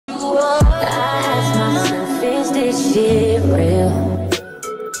shit real.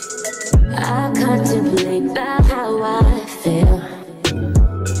 I contemplate about how I feel.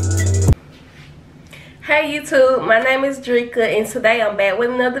 Hey YouTube, my name is Drika and today I'm back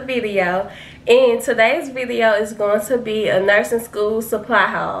with another video. And today's video is going to be a nursing school supply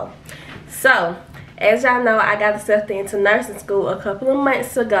haul. So, as y'all know, I got accepted into nursing school a couple of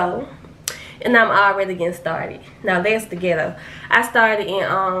months ago. And I'm already getting started. Now that's the ghetto. I started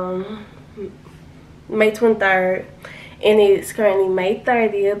in May 23rd. And it's currently May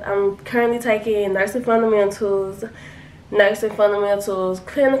 30th. I'm currently taking nursing fundamentals,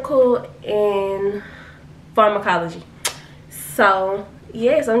 clinical, and pharmacology. So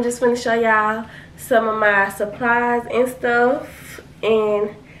yes, I'm just gonna show y'all some of my supplies and stuff,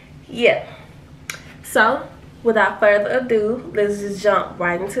 and yeah. So without further ado, let's just jump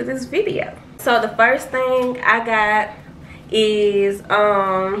right into this video. So the first thing I got is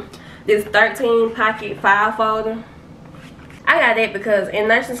this 13 pocket file folder. I got that because in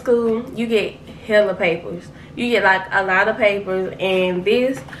nursing school you get hella papers. You get like a lot of papers, and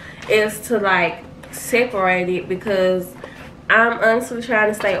this is to like separate it because I'm honestly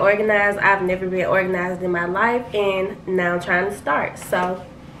trying to stay organized. I've never been organized in my life, and now I'm trying to start. So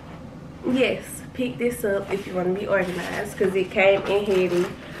yes, pick this up if you want to be organized because it came in handy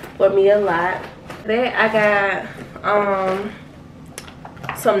for me a lot. Then I got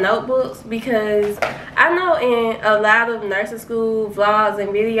some notebooks because I know in a lot of nursing school vlogs and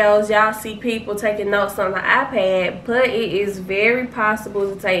videos y'all see people taking notes on the iPad, but it is very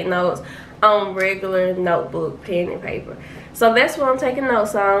possible to take notes on regular notebook, pen and paper. So that's what I'm taking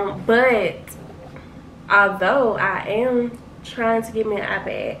notes on. But although I am trying to get me an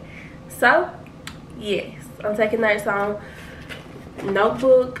iPad, so yes, I'm taking notes on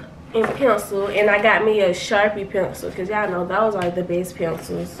notebook and pencil, and I got me a Sharpie pencil because y'all know those are the best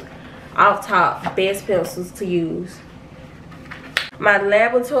pencils off top, best pencils to use. My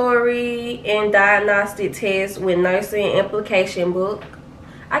laboratory and diagnostic test with nursing implication book.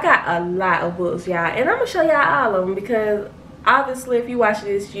 I got a lot of books, y'all, and I'm gonna show y'all all of them because obviously if you watch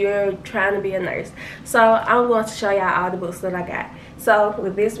this you're trying to be a nurse. So I'm going to show y'all all the books that I got. So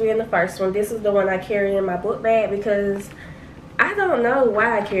with this being the first one, this is the one I carry in my book bag because I don't know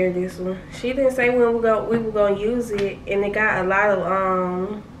why I carry this one. She didn't say when we were gonna use it, and it got a lot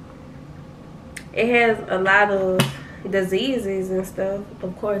of it has a lot of diseases and stuff,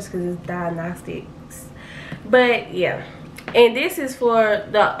 of course, because it's diagnostics. But yeah, and this is for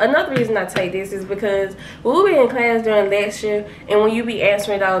another reason I take this is because we'll be in class during lecture, and when you be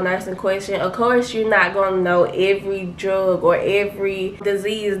answering those nursing questions, of course you're not gonna know every drug or every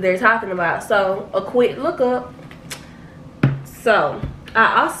disease they're talking about. So a quick look up. So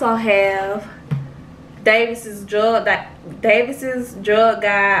I also have Davis's drug guide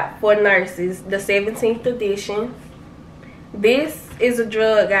for nurses, the 17th edition. This is a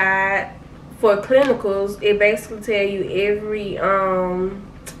drug guide for clinicals. It basically tell you every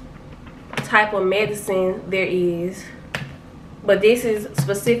type of medicine there is, but this is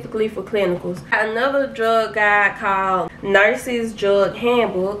specifically for clinicals. Another drug guide called Nurses Drug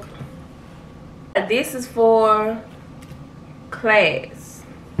Handbook. This is for class,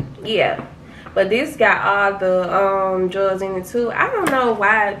 yeah, but this got all the drugs in it too. I don't know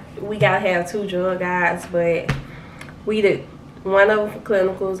why we gotta have two drug guides, but we do. One of them for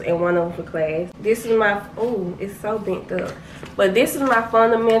clinicals and one of them for class. This is my, oh, it's so bent up, but this is my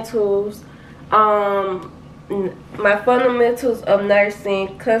fundamentals, my fundamentals of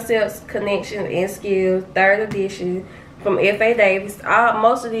nursing, concepts, connections, and skills, 3rd edition from F.A. Davis.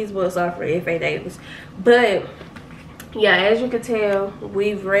 Most of these books are for F.A. Davis, but yeah, as you can tell,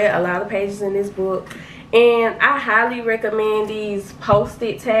 we've read a lot of pages in this book, and I highly recommend these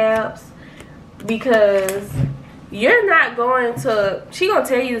post-it tabs because you're not going to, she's going to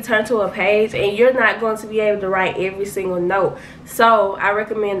tell you to turn to a page and you're not going to be able to write every single note. So I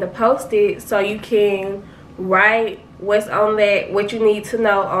recommend the post-it so you can write what's on that, what you need to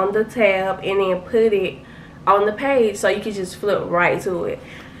know on the tab, and then put it on the page so you can just flip right to it.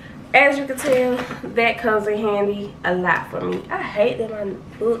 As you can tell, that comes in handy a lot for me. I hate that my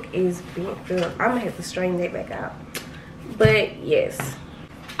book is bent up. I'm gonna have to straighten that back out. But yes,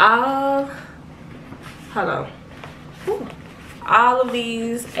 hold on. Ooh. All of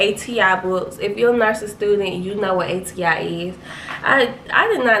these ATI books. If you're a nursing student, you know what ATI is. I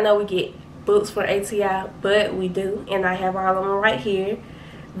did not know we get books for ATI, but we do, and I have all of them right here.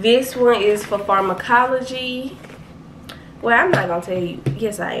 This one is for pharmacology. Well, I'm not gonna tell you.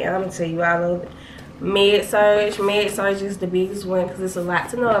 Yes, I am. I'm gonna tell you all of it. Med surge. Med surge is the biggest one because there's a lot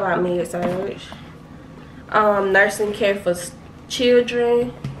to know about med surge. Nursing care for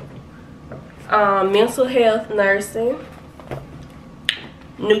children. mental health nursing,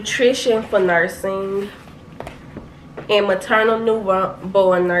 nutrition for nursing, and maternal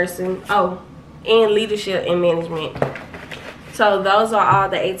newborn nursing. Oh, and leadership and management. So those are all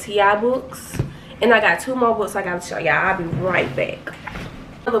the ATI books. And I got 2 more books I gotta show y'all. I'll be right back.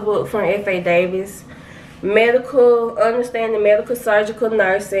 Another book from F.A. Davis, Understanding Medical Surgical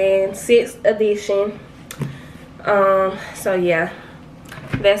Nursing, 6th edition. So yeah,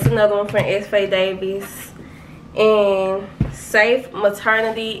 that's another one from F.A. Davis. And Safe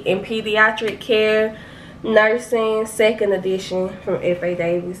Maternity and Pediatric Care Nursing, 2nd edition from F.A.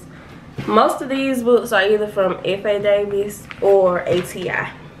 Davis. Most of these books are either from F.A. Davis or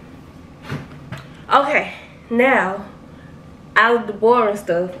ATI. Okay, now out of the boring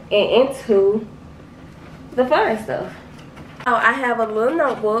stuff and into the fun stuff. Oh, I have a little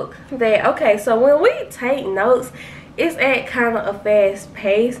notebook that, okay, so when we take notes, it's at kind of a fast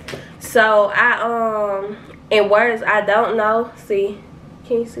pace. So in words I don't know, see,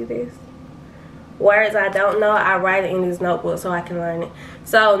 can you see this? Words I don't know, I write it in this notebook so I can learn it.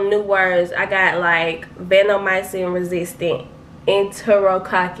 So new words, I got like vancomycin resistant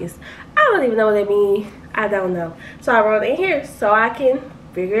enterococcus. I don't even know what that means. I don't know. So I wrote it in here so I can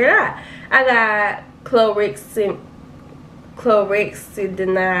figure it out. I got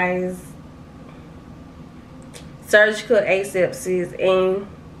chlorhexidinized surgical asepsis and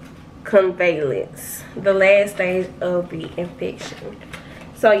convalescence, the last stage of the infection.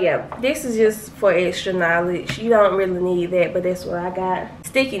 So yeah, this is just for extra knowledge. You don't really need that, but that's what I got.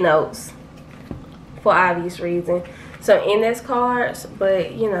 Sticky notes for obvious reason. So index cards,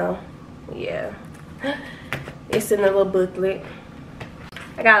 but you know, yeah, it's in a little booklet.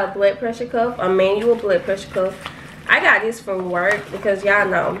 I got a blood pressure cuff, a manual blood pressure cuff. I got this from work because y'all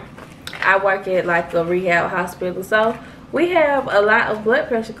know I work at like a rehab hospital, so we have a lot of blood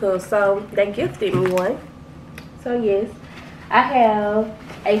pressure cuffs, so they gifted me one. So yes, I have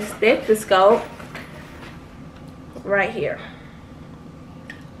a stethoscope right here.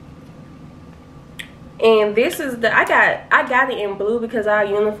 And this is the I got it in blue because our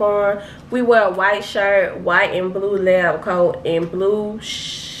uniform, we wear a white shirt, white and blue lab coat, and blue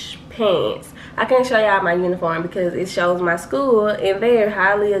pants. I can't show y'all my uniform because it shows my school, and they're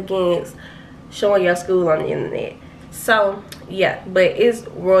highly against showing your school on the internet. So yeah, but it's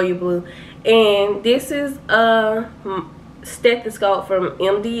royal blue. And this is a stethoscope from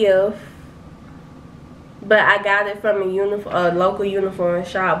MDF, but I got it from a local uniform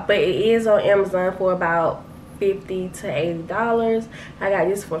shop, but it is on Amazon for about $50 to $80. I got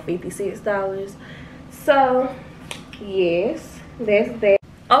this for $56. So yes, that's that.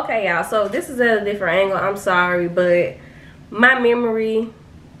 Okay y'all, so this is at a different angle. I'm sorry, but my memory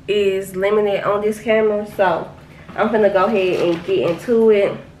is limited on this camera, so I'm gonna go ahead and get into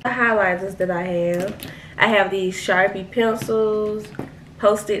it. The highlighters that I have these Sharpie pencils,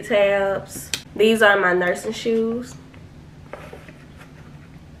 Post-it tabs. These are my nursing shoes.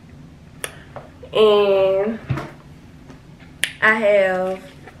 And I have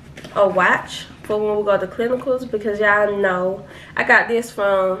a watch for when we go to clinicals because y'all know I got this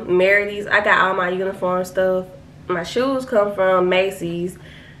from Merity's. I got all my uniform stuff. My shoes come from Macy's,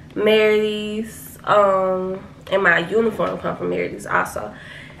 Merity's, and my uniform come from Merity's also.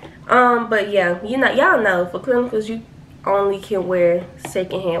 But yeah, y'all know for clinicals you only can wear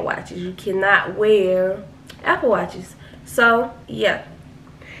secondhand watches. You cannot wear Apple watches. So yeah.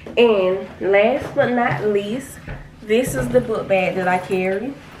 And last but not least, this is the book bag that I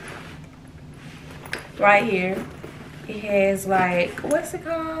carry. Right here. It has like, what's it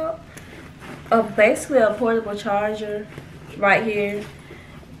called? Basically a portable charger right here.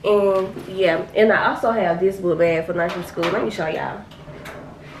 And yeah, and I also have this book bag for nursing school. Let me show y'all.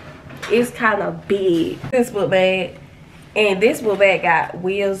 It's kind of big. This book bag. And this book bag got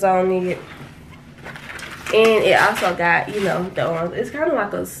wheels on it. And it also got, you know, the arms. It's kind of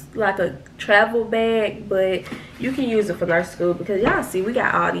like a travel bag, but you can use it for nurse school because y'all see we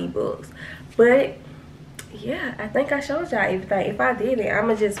got all these books. But yeah, I think I showed y'all everything. If I didn't,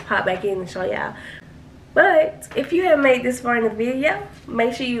 I'ma just pop back in and show y'all. But if you have made this far in the video,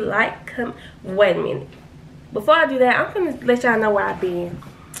 make sure you like, comment. Wait a minute. Before I do that, I'm gonna let y'all know where I've been.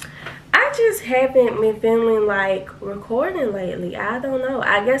 I just haven't been feeling like recording lately. I don't know.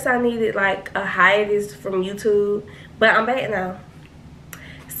 I guess I needed like a hiatus from YouTube, but I'm back now.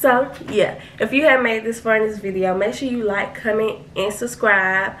 So yeah, if you have made this far in this video, make sure you like, comment, and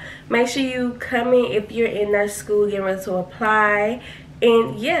subscribe. Make sure you comment if you're in nurse school getting ready to apply.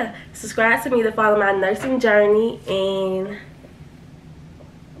 And yeah, subscribe to me to follow my nursing journey. And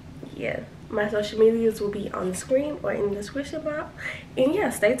yeah. My social medias will be on the screen or in the description box. And yeah,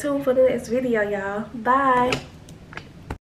 stay tuned for the next video, y'all. Bye.